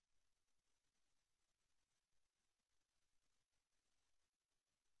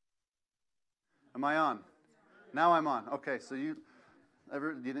Am I on? Now I'm on. Okay, so you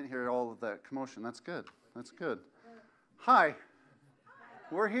didn't hear all of that commotion. That's good. That's good. Hi.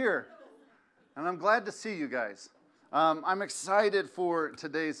 We're here. And I'm glad to see you guys. I'm excited for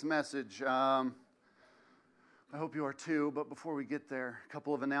today's message. I hope you are too. But before we get there, a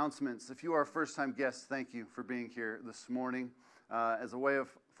couple of announcements. If you are a first-time guest, thank you for being here this morning. As a way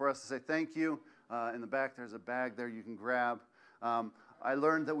for us to say thank you, in the back there's a bag there you can grab. I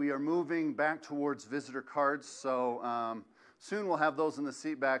learned that we are moving back towards visitor cards, so soon we'll have those in the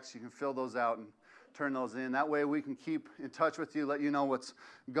seat backs. You can fill those out and turn those in. That way we can keep in touch with you, let you know what's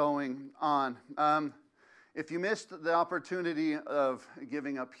going on. If you missed the opportunity of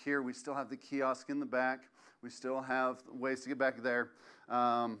giving up here, we still have the kiosk in the back. We still have ways to get back there.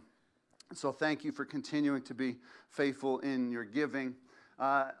 So thank you for continuing to be faithful in your giving.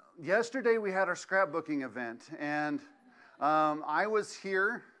 Yesterday we had our scrapbooking event, and I was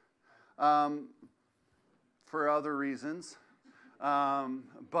here for other reasons,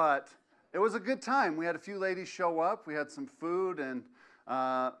 but it was a good time. We had a few ladies show up. We had some food, and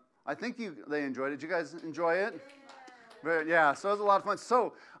I think they enjoyed it. Did you guys enjoy it? Yeah, so it was a lot of fun.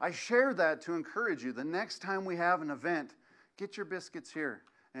 So I share that to encourage you. The next time we have an event, get your biscuits here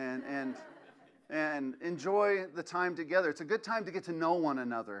and enjoy the time together. It's a good time to get to know one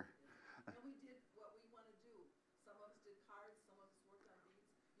another. And we did what we want to do. Some of us did cards, some of us worked on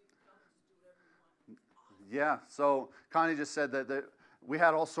beads. You can come and just do whatever you want. Yeah, so Connie just said that we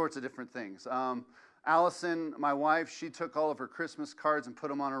had all sorts of different things. Allison, my wife, she took all of her Christmas cards and put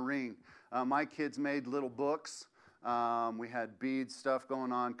them on a ring. My kids made little books. We had bead stuff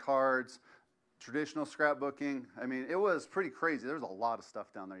going on, cards, traditional scrapbooking. I mean, it was pretty crazy. There was a lot of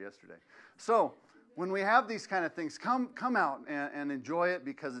stuff down there yesterday. So when we have these kind of things, come out and enjoy it,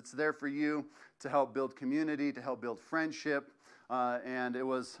 because it's there for you to help build community, to help build friendship, and it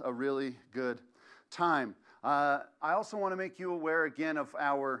was a really good time. I also want to make you aware again of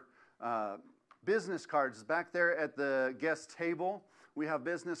our business cards. Back there at the guest table, we have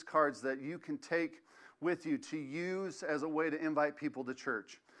business cards that you can take with you to use as a way to invite people to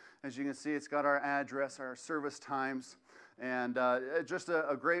church. As you can see, it's got our address, our service times, and just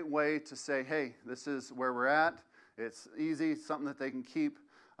a great way to say, hey, this is where we're at. It's easy, something that they can keep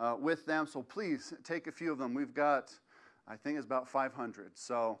with them. So please take a few of them. We've got, I think it's about 500.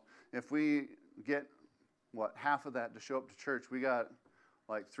 So if we get, half of that to show up to church, we got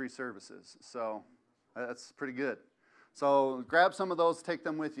like 3 services. So that's pretty good. So grab some of those, take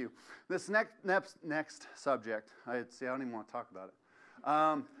them with you. This next subject, I don't even want to talk about it,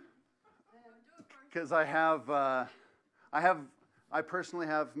 because I personally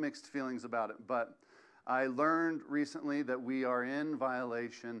have mixed feelings about it. But I learned recently that we are in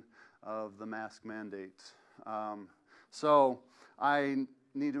violation of the mask mandate. So I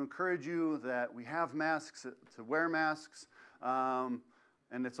need to encourage you that we have masks, to wear masks, and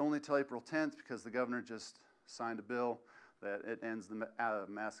it's only till April 10th, because the governor just signed a bill that it ends the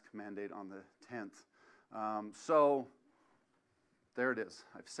mask mandate on the 10th. So there it is.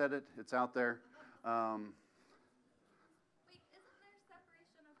 I've said it. It's out there. Wait, isn't there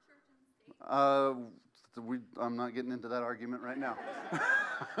separation of church and state? I'm not getting into that argument right now.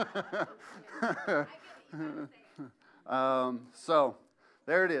 I get it. So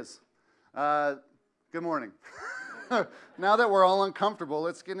there it is. Good morning. Now that we're all uncomfortable,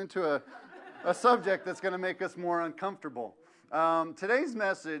 let's get into a subject that's going to make us more uncomfortable. Today's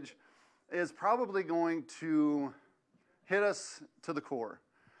message is probably going to hit us to the core.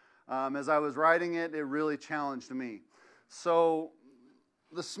 As I was writing it, it really challenged me. So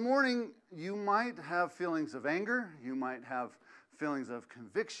this morning, you might have feelings of anger. You might have feelings of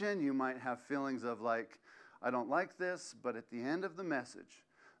conviction. You might have feelings of like, I don't like this. But at the end of the message,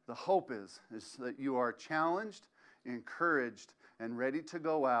 the hope is that you are challenged, encouraged, and ready to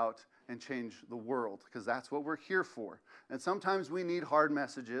go out and change the world, because that's what we're here for. And sometimes we need hard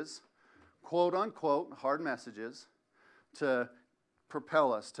messages, quote unquote, hard messages, to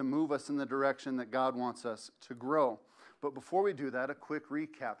propel us, to move us in the direction that God wants us to grow. But before we do that, a quick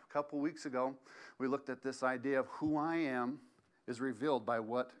recap. A couple weeks ago, we looked at this idea of who I am is revealed by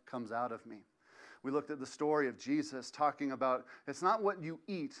what comes out of me. We looked at the story of Jesus talking about it's not what you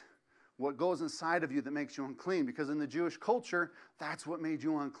eat, what goes inside of you that makes you unclean, because in the Jewish culture, that's what made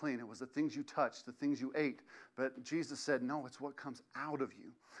you unclean. It was the things you touched, the things you ate. But Jesus said, no, it's what comes out of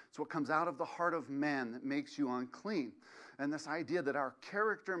you. It's what comes out of the heart of man that makes you unclean. And this idea that our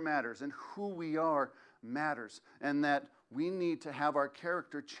character matters and who we are matters, and that we need to have our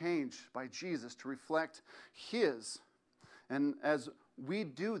character changed by Jesus to reflect His. And as we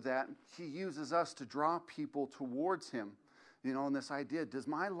do that, He uses us to draw people towards Him. You know, and this idea, does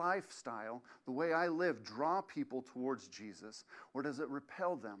my lifestyle, the way I live, draw people towards Jesus, or does it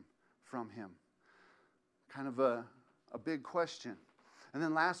repel them from him? Kind of a big question. And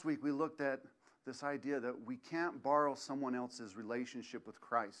then last week we looked at this idea that we can't borrow someone else's relationship with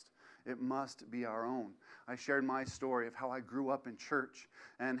Christ. It must be our own. I shared my story of how I grew up in church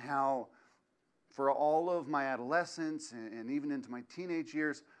and how for all of my adolescence and even into my teenage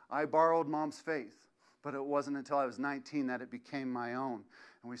years, I borrowed mom's faith. But it wasn't until I was 19 that it became my own.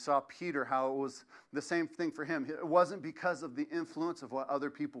 And we saw Peter, how it was the same thing for him. It wasn't because of the influence of what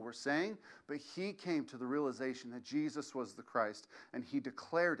other people were saying, but he came to the realization that Jesus was the Christ, and he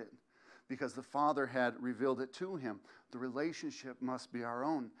declared it because the Father had revealed it to him. The relationship must be our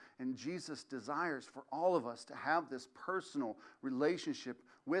own. And Jesus desires for all of us to have this personal relationship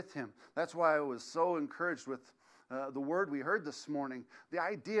with him. That's why I was so encouraged with the word we heard this morning, the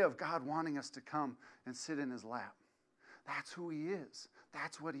idea of God wanting us to come and sit in his lap. That's who he is.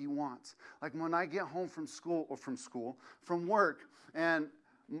 That's what he wants. Like when I get home from work, and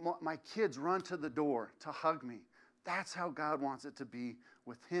my kids run to the door to hug me. That's how God wants it to be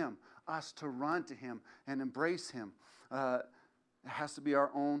with him, us to run to him and embrace him. It has to be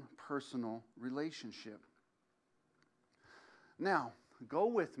our own personal relationship. Now, go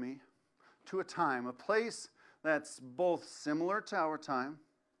with me to a place that's both similar to our time,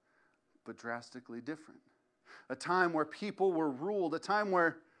 but drastically different. A time where people were ruled, a time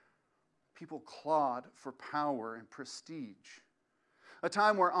where people clawed for power and prestige. A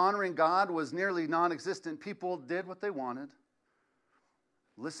time where honoring God was nearly non-existent. People did what they wanted,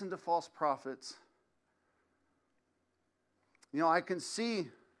 listened to false prophets. You know, I can see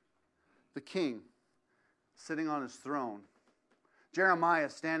the king sitting on his throne, Jeremiah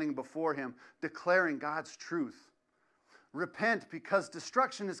standing before him, declaring God's truth. Repent because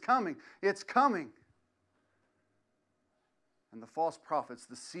destruction is coming. It's coming. And the false prophets,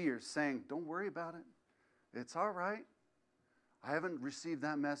 the seers, saying, don't worry about it. It's all right. I haven't received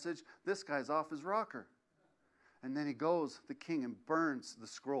that message. This guy's off his rocker. And then he goes, the king, and burns the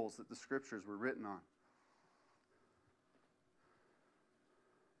scrolls that the scriptures were written on.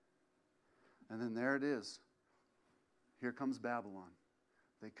 And then there it is. Here comes Babylon.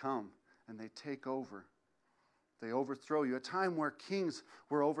 They come and they take over. They overthrow you. A time where kings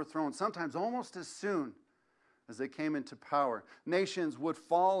were overthrown, sometimes almost as soon as they came into power. Nations would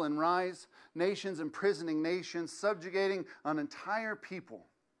fall and rise, nations imprisoning nations, subjugating an entire people.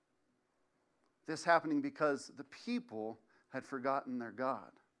 This happening because the people had forgotten their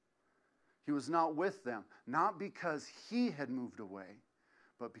God. He was not with them, not because he had moved away,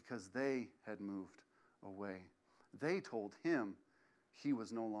 but because they had moved away. They told him he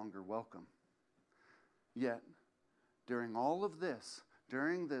was no longer welcome. Yet, during all of this,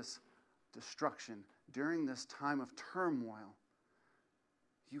 during this destruction, during this time of turmoil,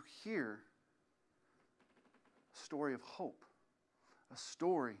 you hear a story of hope, a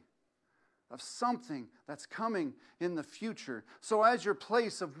story of something that's coming in the future. So as your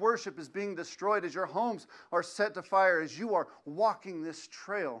place of worship is being destroyed, as your homes are set to fire, as you are walking this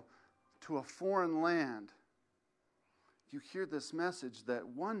trail to a foreign land, you hear this message that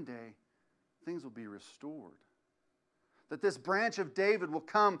one day things will be restored. That this branch of David will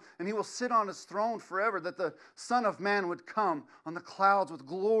come and he will sit on his throne forever. That the Son of Man would come on the clouds with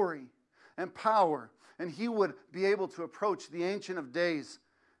glory and power. And he would be able to approach the Ancient of Days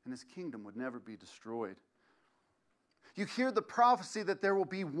and his kingdom would never be destroyed. You hear the prophecy that there will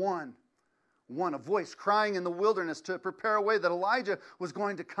be one, a voice crying in the wilderness to prepare a way, that Elijah was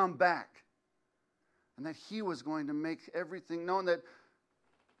going to come back. And that he was going to make everything known, that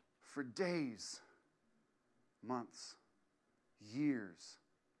for days, months, years,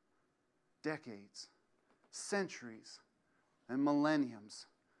 decades, centuries, and millenniums,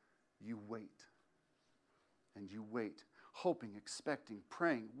 you wait. And you wait, hoping, expecting,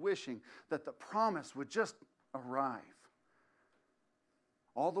 praying, wishing that the promise would just arrive.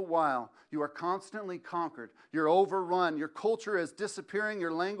 All the while, you are constantly conquered. You're overrun. Your culture is disappearing.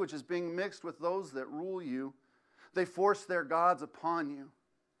 Your language is being mixed with those that rule you. They force their gods upon you.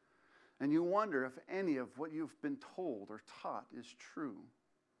 And you wonder if any of what you've been told or taught is true.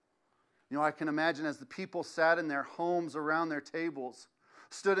 You know, I can imagine as the people sat in their homes around their tables,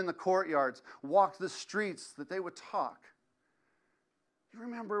 stood in the courtyards, walked the streets, that they would talk. You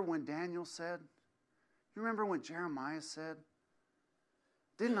remember when Daniel said? You remember when Jeremiah said?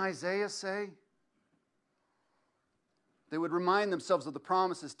 Didn't Isaiah say? They would remind themselves of the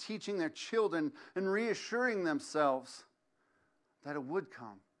promises, teaching their children and reassuring themselves that it would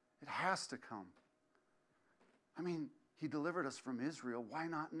come. It has to come. I mean, he delivered us from Israel. Why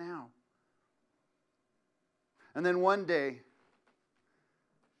not now? And then one day,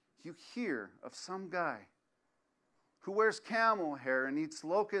 you hear of some guy who wears camel hair and eats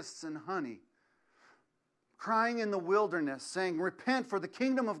locusts and honey, crying in the wilderness, saying, "Repent, for the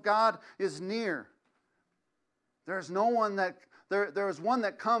kingdom of God is near." There is one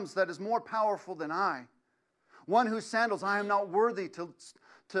that comes that is more powerful than I. One whose sandals I am not worthy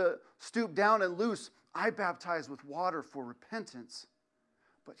to stoop down and loose. I baptize with water for repentance,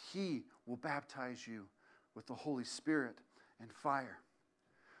 but he will baptize you with the Holy Spirit and fire.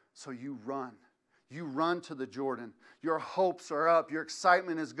 So you run. You run to the Jordan. Your hopes are up. Your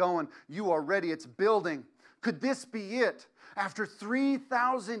excitement is going. You are ready. It's building. Could this be it? After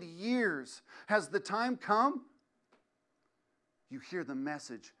 3,000 years, has the time come? You hear the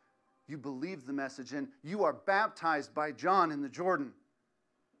message. You believe the message, and you are baptized by John in the Jordan.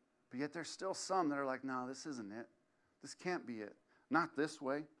 But yet there's still some that are like, no, this isn't it. This can't be it. Not this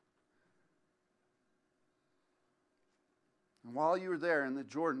way. And while you're there in the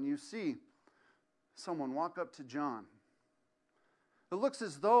Jordan, you see someone walk up to John. It looks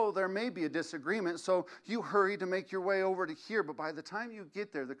as though there may be a disagreement, so you hurry to make your way over to here. But by the time you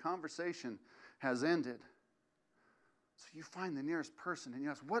get there, the conversation has ended. So you find the nearest person and you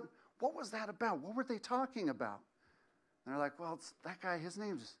ask, what was that about? What were they talking about? And they're like, well, it's that guy, his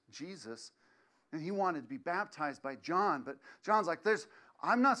name's Jesus. And he wanted to be baptized by John. But John's like,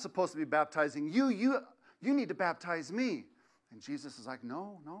 I'm not supposed to be baptizing you. You need to baptize me. And Jesus is like,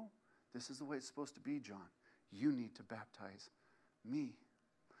 no, this is the way it's supposed to be, John. You need to baptize me.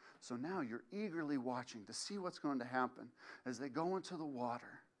 So now you're eagerly watching to see what's going to happen as they go into the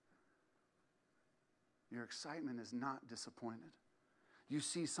water. Your excitement is not disappointed. You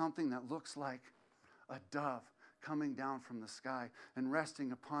see something that looks like a dove coming down from the sky and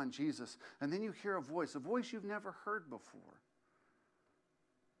resting upon Jesus. And then you hear a voice you've never heard before.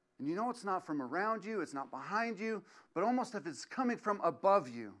 And you know it's not from around you, it's not behind you, but almost if it's coming from above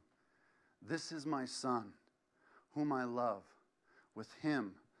you. This is my Son, whom I love. With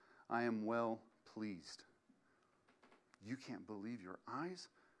him I am well pleased. You can't believe your eyes.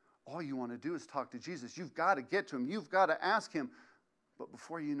 All you want to do is talk to Jesus. You've got to get to him. You've got to ask him. But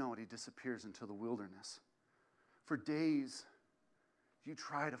before you know it, he disappears into the wilderness. For days, you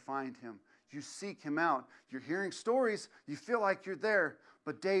try to find him. You seek him out. You're hearing stories. You feel like you're there.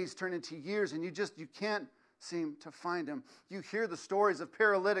 But days turn into years, and you can't seem to find him. You hear the stories of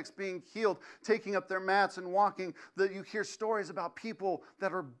paralytics being healed, taking up their mats and walking. You hear stories about people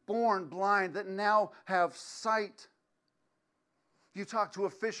that are born blind that now have sight. You talk to a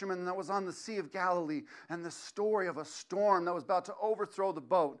fisherman that was on the Sea of Galilee, and the story of a storm that was about to overthrow the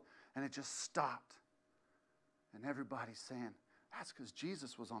boat, and it just stopped. And everybody's saying, that's because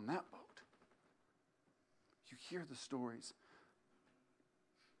Jesus was on that boat. You hear the stories.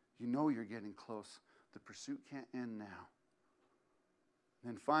 You know you're getting close. The pursuit can't end now.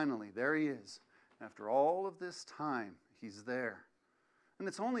 And finally, there he is. After all of this time, he's there. And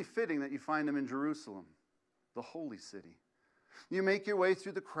it's only fitting that you find him in Jerusalem, the holy city. You make your way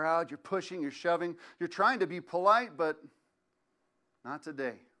through the crowd. You're pushing, you're shoving. You're trying to be polite, but not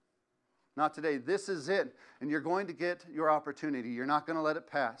today. Not today. This is it. And you're going to get your opportunity. You're not going to let it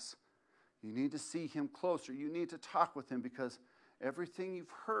pass. You need to see him closer. You need to talk with him because everything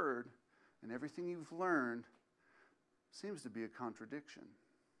you've heard and everything you've learned seems to be a contradiction.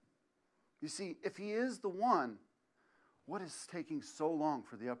 You see, if he is the one, what is taking so long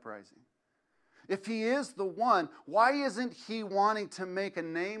for the uprising? If he is the one, why isn't he wanting to make a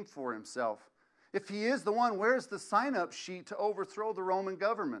name for himself? If he is the one, where's the sign-up sheet to overthrow the Roman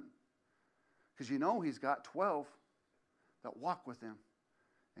government? Because you know he's got 12 that walk with him,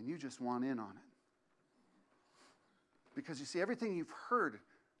 and you just want in on it. Because you see, everything you've heard,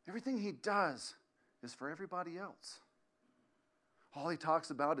 everything he does is for everybody else. All he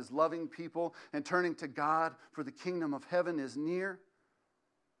talks about is loving people and turning to God, for the kingdom of heaven is near.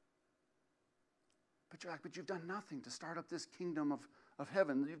 But you're like, but you've done nothing to start up this kingdom of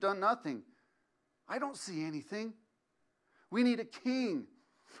heaven. You've done nothing. I don't see anything. We need a king.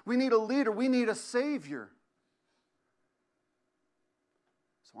 We need a leader. We need a savior.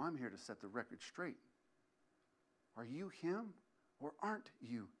 So I'm here to set the record straight. Are you him or aren't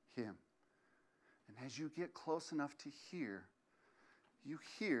you him? And as you get close enough to hear, you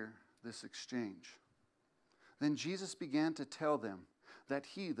hear this exchange. Then Jesus began to tell them that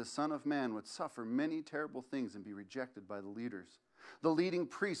he, the Son of Man, would suffer many terrible things and be rejected by the leaders, the leading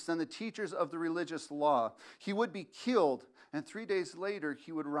priests, and the teachers of the religious law. He would be killed, and 3 days later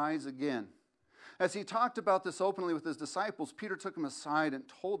he would rise again. As he talked about this openly with his disciples, Peter took him aside and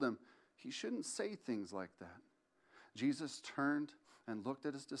told him he shouldn't say things like that. Jesus turned and looked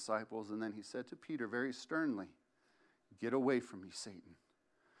at his disciples, and then he said to Peter very sternly, "Get away from me, Satan.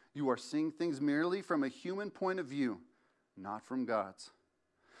 You are seeing things merely from a human point of view, not from God's.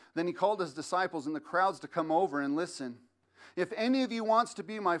 Then he called his disciples and the crowds to come over and listen. If any of you wants to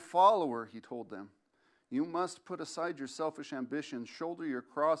be my follower, he told them, you must put aside your selfish ambitions, shoulder your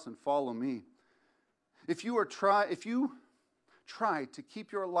cross, and follow me. If you try to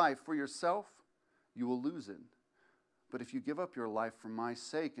keep your life for yourself, you will lose it. But if you give up your life for my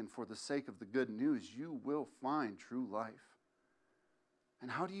sake and for the sake of the good news, you will find true life. And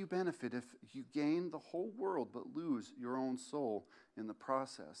how do you benefit if you gain the whole world but lose your own soul in the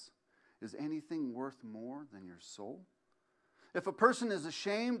process? Is anything worth more than your soul? If a person is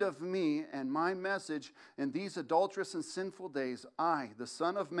ashamed of me and my message in these adulterous and sinful days, I, the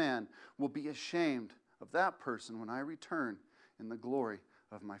Son of Man, will be ashamed of that person when I return in the glory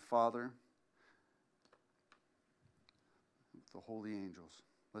of my Father, the holy angels.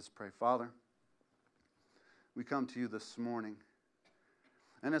 Let's pray. Father, we come to you this morning.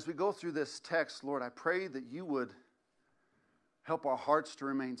 And as we go through this text, Lord, I pray that you would help our hearts to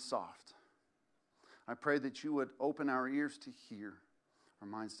remain soft. I pray that you would open our ears to hear, our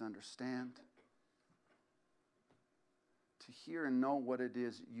minds to understand, to hear and know what it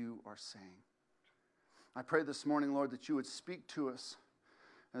is you are saying. I pray this morning, Lord, that you would speak to us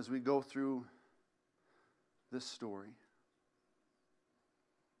as we go through this story.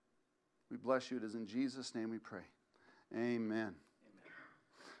 We bless you. It is in Jesus' name we pray. Amen.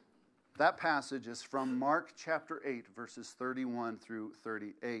 That passage is from Mark chapter 8, verses 31 through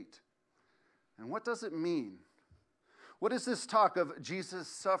 38. And what does it mean? What is this talk of Jesus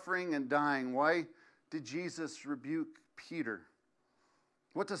suffering and dying? Why did Jesus rebuke Peter?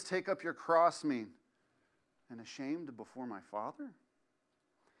 What does take up your cross mean? And ashamed before my Father?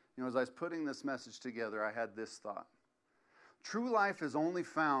 You know, as I was putting this message together, I had this thought. True life is only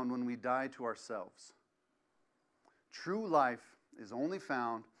found when we die to ourselves. True life is only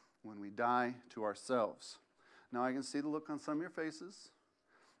found when we die to ourselves. Now I can see the look on some of your faces.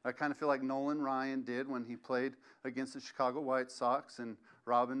 I kind of feel like Nolan Ryan did when he played against the Chicago White Sox and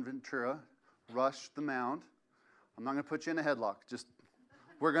Robin Ventura rushed the mound. I'm not going to put you in a headlock. Just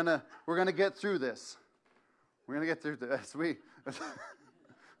we're gonna get through this. We're gonna get through this.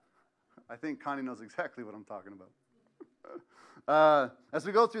 I think Connie knows exactly what I'm talking about. As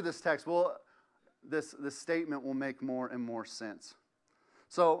we go through this text, this statement will make more and more sense.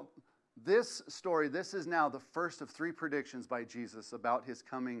 So this story, this is now the first of 3 predictions by Jesus about his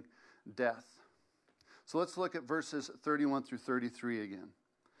coming death. So let's look at verses 31 through 33 again.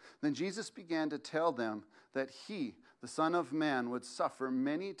 Then Jesus began to tell them that he, the Son of Man, would suffer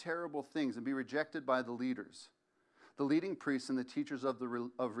many terrible things and be rejected by the leaders, the leading priests and the teachers of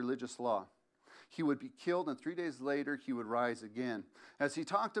religious law. He would be killed, and 3 days later he would rise again. As he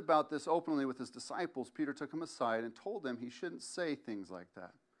talked about this openly with his disciples, Peter took him aside and told them he shouldn't say things like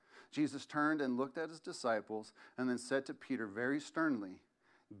that. Jesus turned and looked at his disciples and then said to Peter very sternly,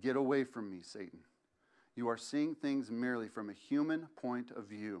 "Get away from me, Satan. You are seeing things merely from a human point of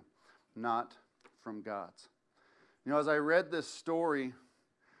view, not from God's." You know, as I read this story,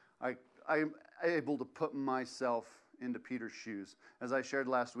 I'm able to put myself into Peter's shoes. As I shared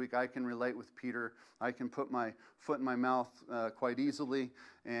last week, I can relate with Peter. I can put my foot in my mouth quite easily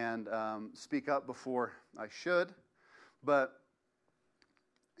and speak up before I should. But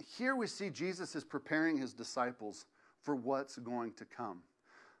here we see Jesus is preparing his disciples for what's going to come.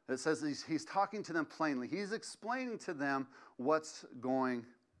 It says he's talking to them plainly. He's explaining to them what's going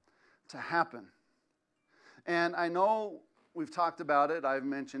to happen. And I know we've talked about it. I've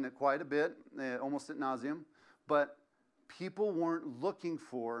mentioned it quite a bit, almost ad nauseum. But people weren't looking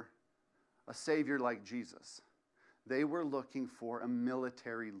for a savior like Jesus. They were looking for a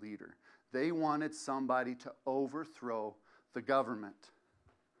military leader. They wanted somebody to overthrow the government.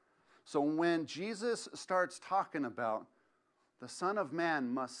 So when Jesus starts talking about the Son of Man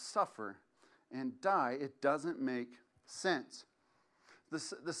must suffer and die, it doesn't make sense.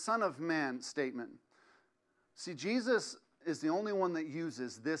 The Son of Man statement. See, Jesus is the only one that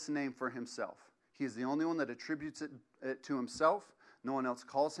uses this name for himself. He is the only one that attributes it to himself. No one else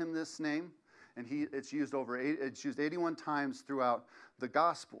calls him this name. And it's used 81 times throughout the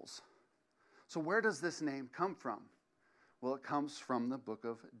Gospels. So where does this name come from? Well, it comes from the book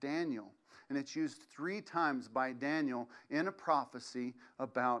of Daniel. And it's used 3 times by Daniel in a prophecy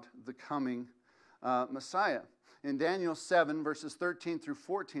about the coming Messiah. In Daniel 7, verses 13 through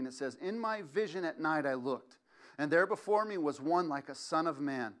 14, it says, "In my vision at night I looked, and there before me was one like a son of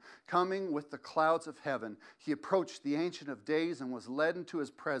man, coming with the clouds of heaven. He approached the Ancient of Days and was led into his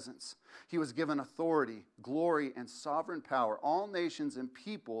presence. He was given authority, glory, and sovereign power. All nations and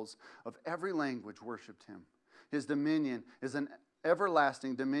peoples of every language worshipped him. His dominion is an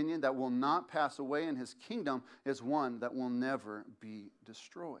everlasting dominion that will not pass away, and his kingdom is one that will never be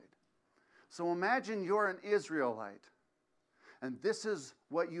destroyed. So imagine you're an Israelite, and this is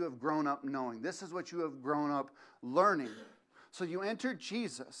what you have grown up knowing. This is what you have grown up learning. So you enter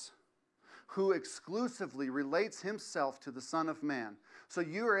Jesus, who exclusively relates himself to the Son of Man. So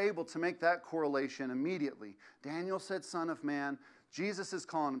you are able to make that correlation immediately. Daniel said Son of Man. Jesus is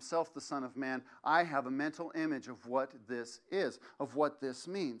calling himself the Son of Man. I have a mental image of what this is, of what this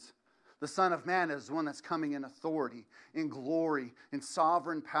means. The Son of Man is one that's coming in authority, in glory, in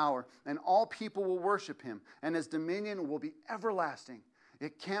sovereign power, and all people will worship him, and his dominion will be everlasting.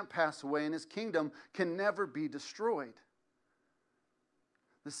 It can't pass away, and his kingdom can never be destroyed.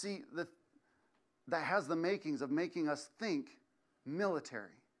 That has the makings of making us think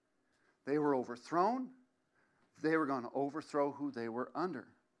military. They were overthrown. They were going to overthrow who they were under.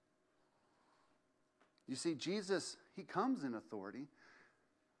 You see, Jesus, he comes in authority.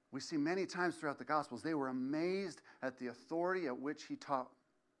 We see many times throughout the Gospels, they were amazed at the authority at which he taught.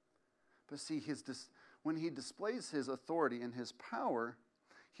 But see, when he displays his authority and his power,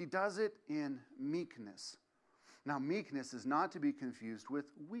 he does it in meekness. Now, meekness is not to be confused with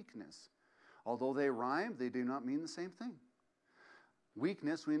weakness. Although they rhyme, they do not mean the same thing.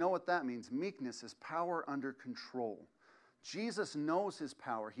 Weakness, we know what that means. Meekness is power under control. Jesus knows his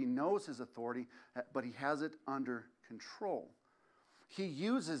power. He knows his authority, but he has it under control. He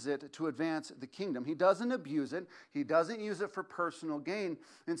uses it to advance the kingdom. He doesn't abuse it. He doesn't use it for personal gain.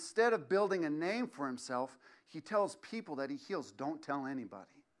 Instead of building a name for himself, he tells people that he heals, don't tell anybody.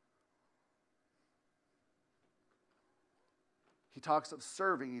 He talks of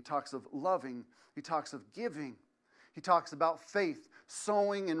serving. He talks of loving. He talks of giving. He talks about faith,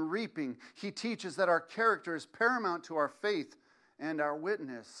 sowing and reaping. He teaches that our character is paramount to our faith and our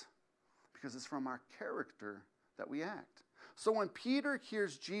witness, because it's from our character that we act. So when Peter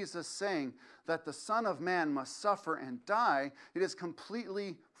hears Jesus saying that the Son of Man must suffer and die, it is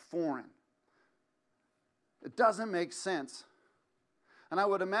completely foreign. It doesn't make sense. And I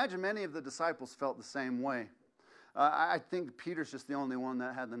would imagine many of the disciples felt the same way. I think Peter's just the only one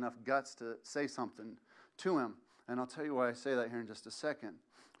that had enough guts to say something to him. And I'll tell you why I say that here in just a second.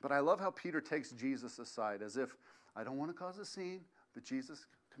 But I love how Peter takes Jesus aside, as if, I don't want to cause a scene, but Jesus,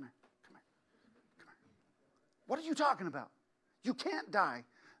 come here. What are you talking about? You can't die.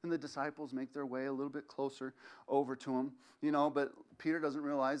 And the disciples make their way a little bit closer over to him. But Peter doesn't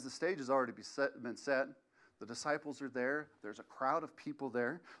realize the stage has already been set. The disciples are there. There's a crowd of people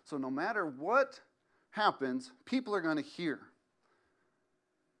there. So no matter what happens, people are going to hear.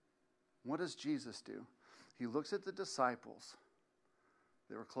 What does Jesus do? He looks at the disciples.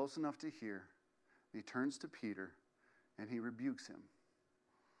 They were close enough to hear. He turns to Peter and he rebukes him.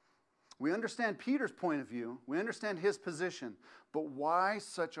 We understand Peter's point of view. We understand his position. But why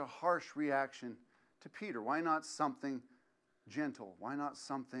such a harsh reaction to Peter? Why not something gentle? Why not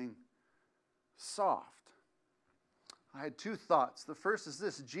something soft? I had two thoughts. The first is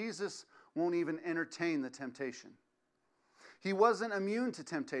this: Jesus won't even entertain the temptation. He wasn't immune to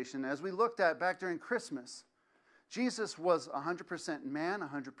temptation. As we looked at back during Christmas, Jesus was 100% man,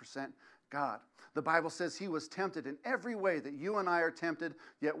 100% God. The Bible says he was tempted in every way that you and I are tempted,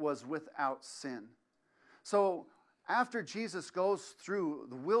 yet was without sin. So after Jesus goes through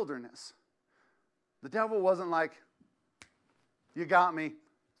the wilderness, the devil wasn't like, you got me,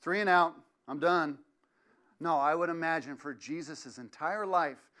 3 and out, I'm done. No, I would imagine for Jesus' entire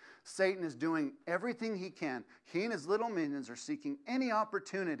life, Satan is doing everything he can. He and his little minions are seeking any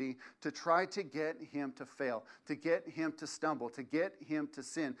opportunity to try to get him to fail, to get him to stumble, to get him to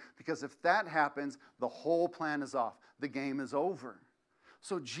sin. Because if that happens, the whole plan is off. The game is over.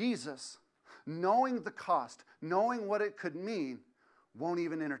 So Jesus, knowing the cost, knowing what it could mean, won't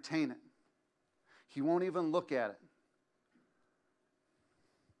even entertain it. He won't even look at it.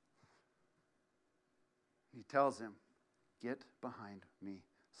 He tells him, get behind me,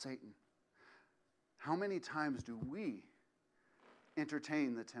 Satan. How many times do we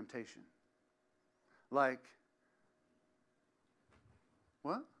entertain the temptation? Like,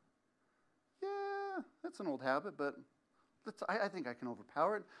 what? Yeah, that's an old habit, but I think I can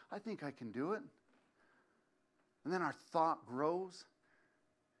overpower it. I think I can do it. And then our thought grows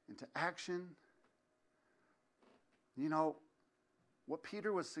into action. What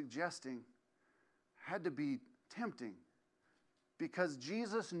Peter was suggesting had to be tempting, because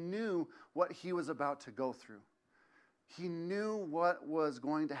Jesus knew what he was about to go through. He knew what was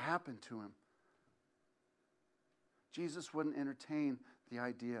going to happen to him. Jesus wouldn't entertain the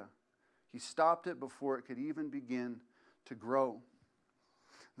idea. He stopped it before it could even begin to grow.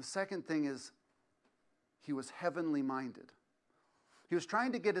 The second thing is, he was heavenly minded. He was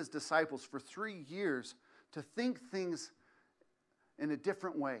trying to get his disciples for 3 years to think things in a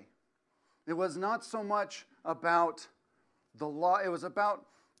different way. It was not so much about the law, it was about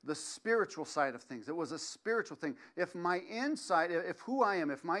the spiritual side of things. It was a spiritual thing. If my inside, if who I am,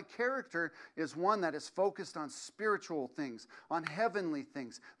 if my character is one that is focused on spiritual things, on heavenly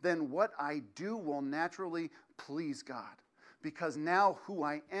things, then what I do will naturally please God. Because now who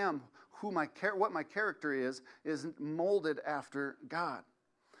I am, what my character is molded after God.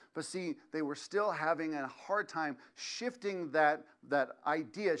 But see, they were still having a hard time shifting that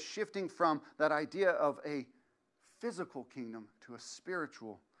idea, shifting from that idea of a physical kingdom to a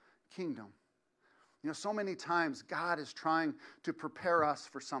spiritual kingdom. You know, so many times God is trying to prepare us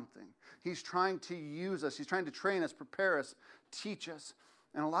for something. He's trying to use us. He's trying to train us, prepare us, teach us.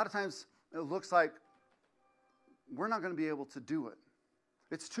 And a lot of times it looks like we're not going to be able to do it.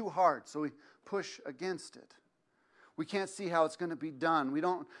 It's too hard, so we push against it. We can't see how it's going to be done. We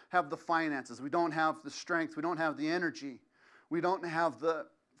don't have the finances. We don't have the strength. We don't have the energy. We don't have the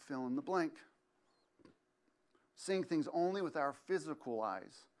fill in the blank. Seeing things only with our physical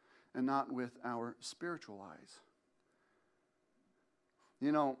eyes and not with our spiritual eyes.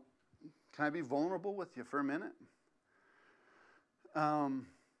 You know, can I be vulnerable with you for a minute?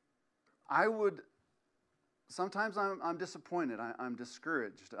 Sometimes I'm disappointed. I'm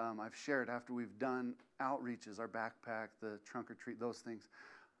discouraged. I've shared after we've done outreaches, our backpack, the trunk or treat, those things.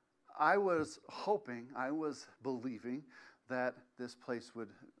 I was hoping, I was believing that this place would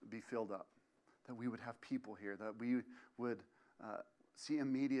be filled up, that we would have people here, that we would see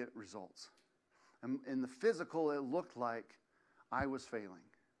immediate results. And in the physical, it looked like I was failing,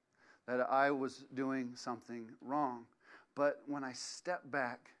 that I was doing something wrong. But when I step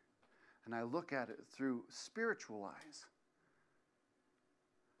back and I look at it through spiritual eyes,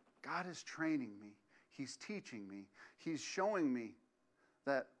 God is training me. He's teaching me. He's showing me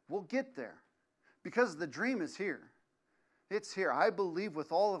that we'll get there because the dream is here. It's here. I believe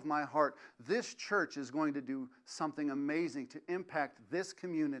with all of my heart this church is going to do something amazing to impact this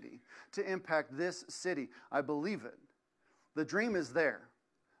community, to impact this city. I believe it. The dream is there.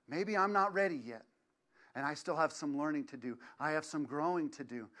 Maybe I'm not ready yet. And I still have some learning to do. I have some growing to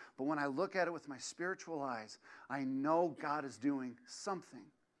do. But when I look at it with my spiritual eyes, I know God is doing something.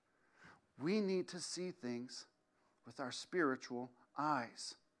 We need to see things with our spiritual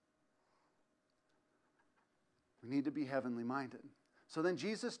eyes. We need to be heavenly minded. So then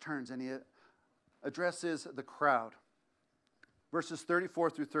Jesus turns and he addresses the crowd. Verses 34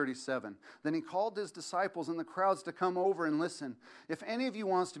 through 37. Then he called his disciples and the crowds to come over and listen. If any of you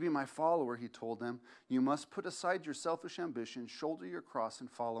wants to be my follower, he told them, you must put aside your selfish ambition, shoulder your cross,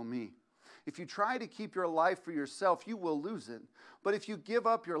 and follow me. If you try to keep your life for yourself, you will lose it. But if you give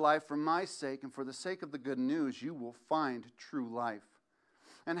up your life for my sake and for the sake of the good news, you will find true life.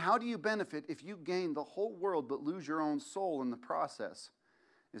 And how do you benefit if you gain the whole world but lose your own soul in the process?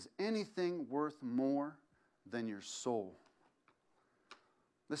 Is anything worth more than your soul?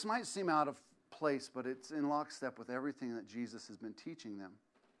 This might seem out of place, but it's in lockstep with everything that Jesus has been teaching them.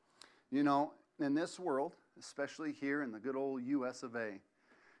 You know, in this world, especially here in the good old US of A,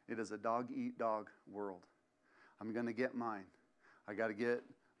 it is a dog-eat-dog world. I'm going to get mine. I got to get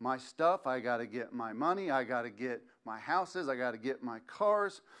my stuff. I got to get my money. I got to get my houses. I got to get my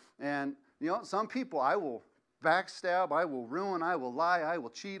cars. And, you know, some people I will backstab, I will ruin, I will lie, I will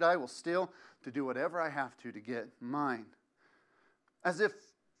cheat, I will steal to do whatever I have to get mine. As if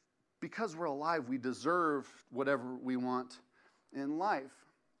because we're alive, we deserve whatever we want in life.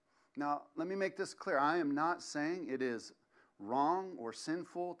 Now, let me make this clear. I am not saying it is wrong or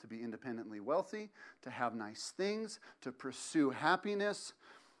sinful to be independently wealthy, to have nice things, to pursue happiness,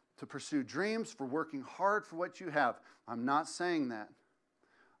 to pursue dreams, for working hard for what you have. I'm not saying that.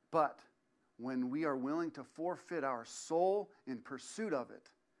 But when we are willing to forfeit our soul in pursuit of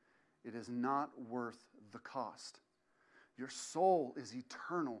it, it is not worth the cost. Your soul is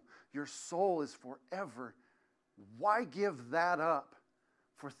eternal. Your soul is forever. Why give that up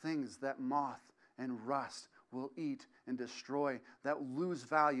for things that moth and rust will eat and destroy, that lose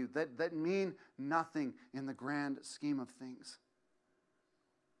value, that mean nothing in the grand scheme of things?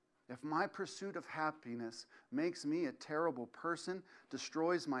 If my pursuit of happiness makes me a terrible person,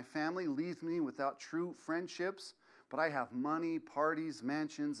 destroys my family, leaves me without true friendships, but I have money, parties,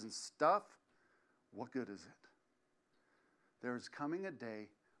 mansions, and stuff, what good is it? There is coming a day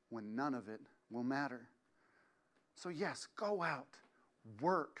when none of it will matter. So yes, go out,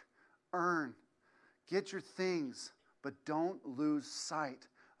 work, earn, get your things, but don't lose sight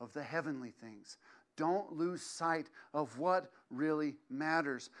of the heavenly things. Don't lose sight of what really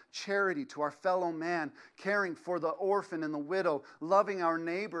matters. Charity to our fellow man, caring for the orphan and the widow, loving our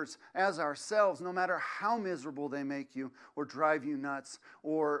neighbors as ourselves, no matter how miserable they make you or drive you nuts,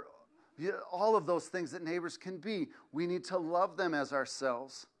 or all of those things that neighbors can be. We need to love them as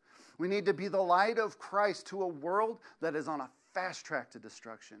ourselves. We need to be the light of Christ to a world that is on a fast track to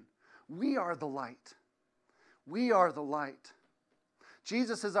destruction. We are the light. We are the light.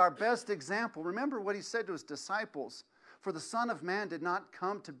 Jesus is our best example. Remember what he said to his disciples. For the Son of Man did not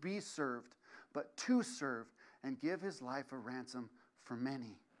come to be served, but to serve and give his life a ransom for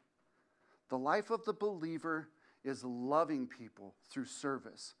many. The life of the believer is loving people through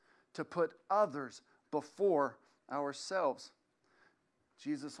service, to put others before ourselves.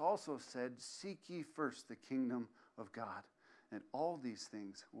 Jesus also said, seek ye first the kingdom of God, and all these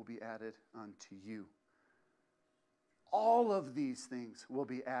things will be added unto you. All of these things will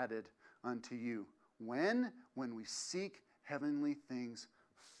be added unto you. When? When we seek heavenly things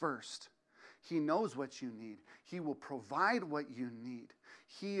first. He knows what you need. He will provide what you need.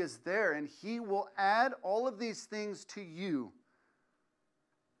 He is there, and he will add all of these things to you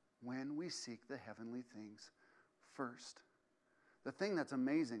when we seek the heavenly things first. The thing that's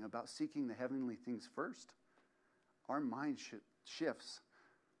amazing about seeking the heavenly things first, our mind shifts.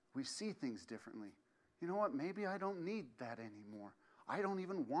 We see things differently. You know what? Maybe I don't need that anymore. I don't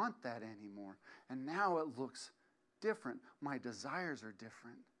even want that anymore. And now it looks different. My desires are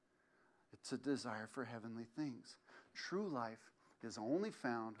different. It's a desire for heavenly things. True life is only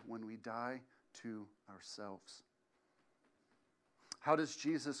found when we die to ourselves. How does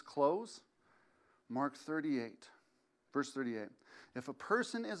Jesus close? Mark 38, verse 38. If a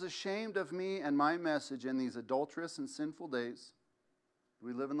person is ashamed of me and my message in these adulterous and sinful days, do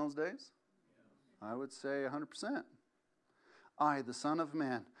we live in those days? I would say 100%. I, the Son of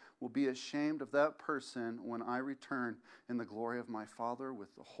Man, will be ashamed of that person when I return in the glory of my Father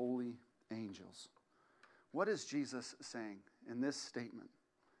with the holy angels. What is Jesus saying in this statement?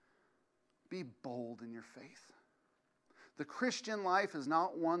 Be bold in your faith. The Christian life is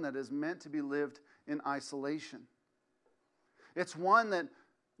not one that is meant to be lived in isolation. It's one that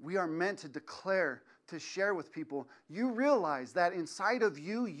we are meant to declare, to share with people. You realize that inside of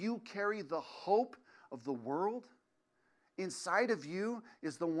you, you carry the hope of the world. Inside of you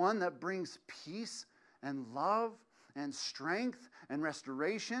is the one that brings peace and love and strength and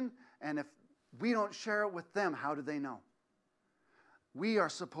restoration. And if we don't share it with them, how do they know? We are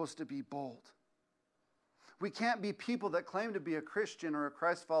supposed to be bold. We can't be people that claim to be a Christian or a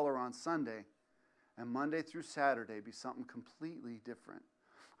Christ follower on Sunday and Monday through Saturday be something completely different.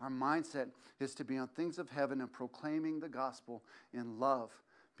 Our mindset is to be on things of heaven and proclaiming the gospel in love,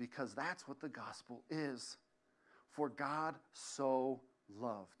 because that's what the gospel is. For God so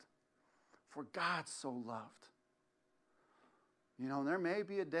loved. For God so loved. You know, there may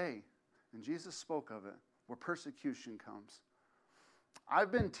be a day, and Jesus spoke of it, where persecution comes.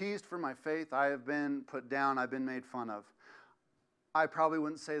 I've been teased for my faith. I have been put down. I've been made fun of. I probably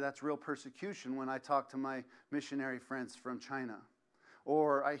wouldn't say that's real persecution when I talk to my missionary friends from China,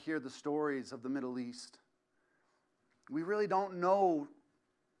 or I hear the stories of the Middle East. We really don't know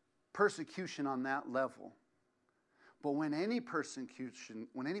persecution on that level. But when any persecution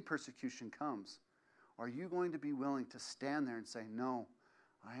comes, are you going to be willing to stand there and say, no,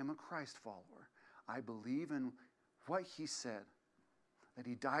 I am a Christ follower. I believe in what he said, that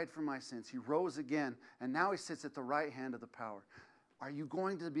he died for my sins. He rose again, and now he sits at the right hand of the power. Are you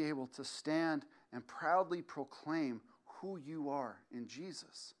going to be able to stand and proudly proclaim who you are in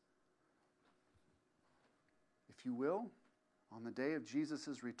Jesus? If you will, on the day of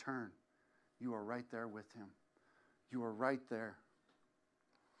Jesus' return, you are right there with him. You are right there.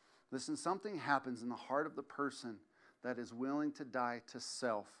 Listen, something happens in the heart of the person that is willing to die to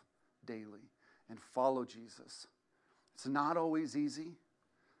self daily and follow Jesus. It's not always easy,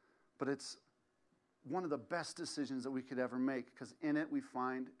 but it's one of the best decisions that we could ever make, because in it we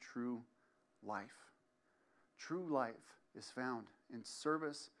find true life. True life is found in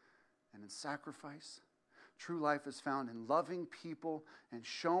service and in sacrifice. True life is found in loving people and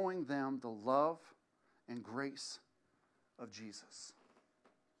showing them the love and grace of Jesus.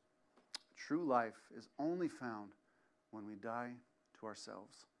 True life is only found when we die to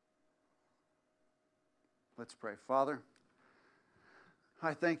ourselves. Let's pray. Father,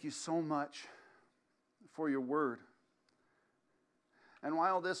 I thank you so much for your word. And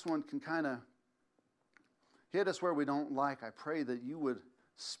while this one can kind of hit us where we don't like, I pray that you would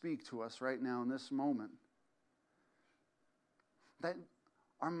speak to us right now in this moment. That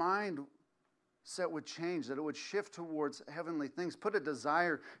our mindset would change, that it would shift towards heavenly things. Put a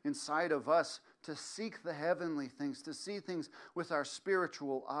desire inside of us to seek the heavenly things, to see things with our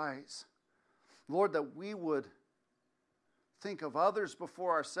spiritual eyes. Lord, that we would think of others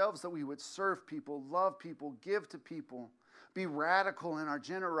before ourselves, that we would serve people, love people, give to people, be radical in our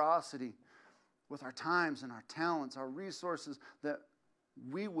generosity with our times and our talents, our resources, that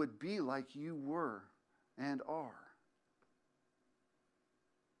we would be like you were and are.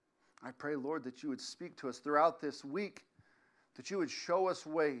 I pray, Lord, that you would speak to us throughout this week, that you would show us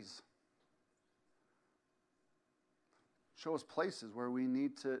ways, show us places where we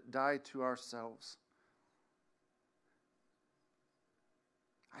need to die to ourselves.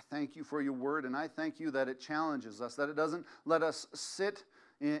 I thank you for your word, and I thank you that it challenges us, that it doesn't let us sit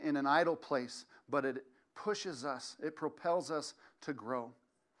in an idle place, but it pushes us, it propels us to grow.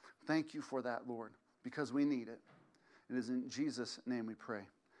 Thank you for that, Lord, because we need it. It is in Jesus' name we pray.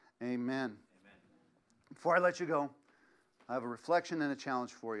 Amen. Amen. Before I let you go, I have a reflection and a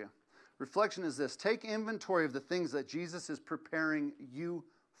challenge for you. Reflection is this: take inventory of the things that Jesus is preparing you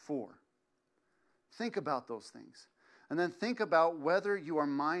for. Think about those things. And then think about whether you are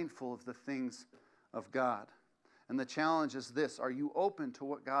mindful of the things of God. And the challenge is this: are you open to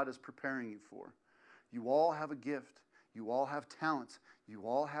what God is preparing you for? You all have a gift. You all have talents. You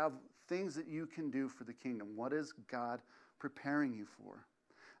all have things that you can do for the kingdom. What is God preparing you for?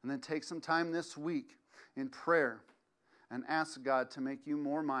 And then take some time this week in prayer and ask God to make you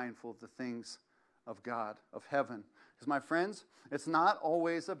more mindful of the things of God, of heaven. Because my friends, it's not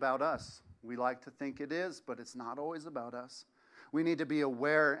always about us. We like to think it is, but it's not always about us. We need to be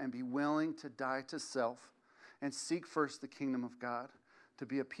aware and be willing to die to self and seek first the kingdom of God, to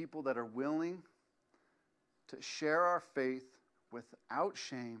be a people that are willing to share our faith without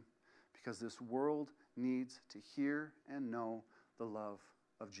shame, because this world needs to hear and know the love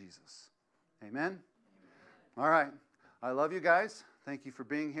of Jesus. Amen? All right. I love you guys. Thank you for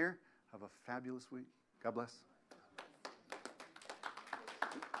being here. Have a fabulous week. God bless.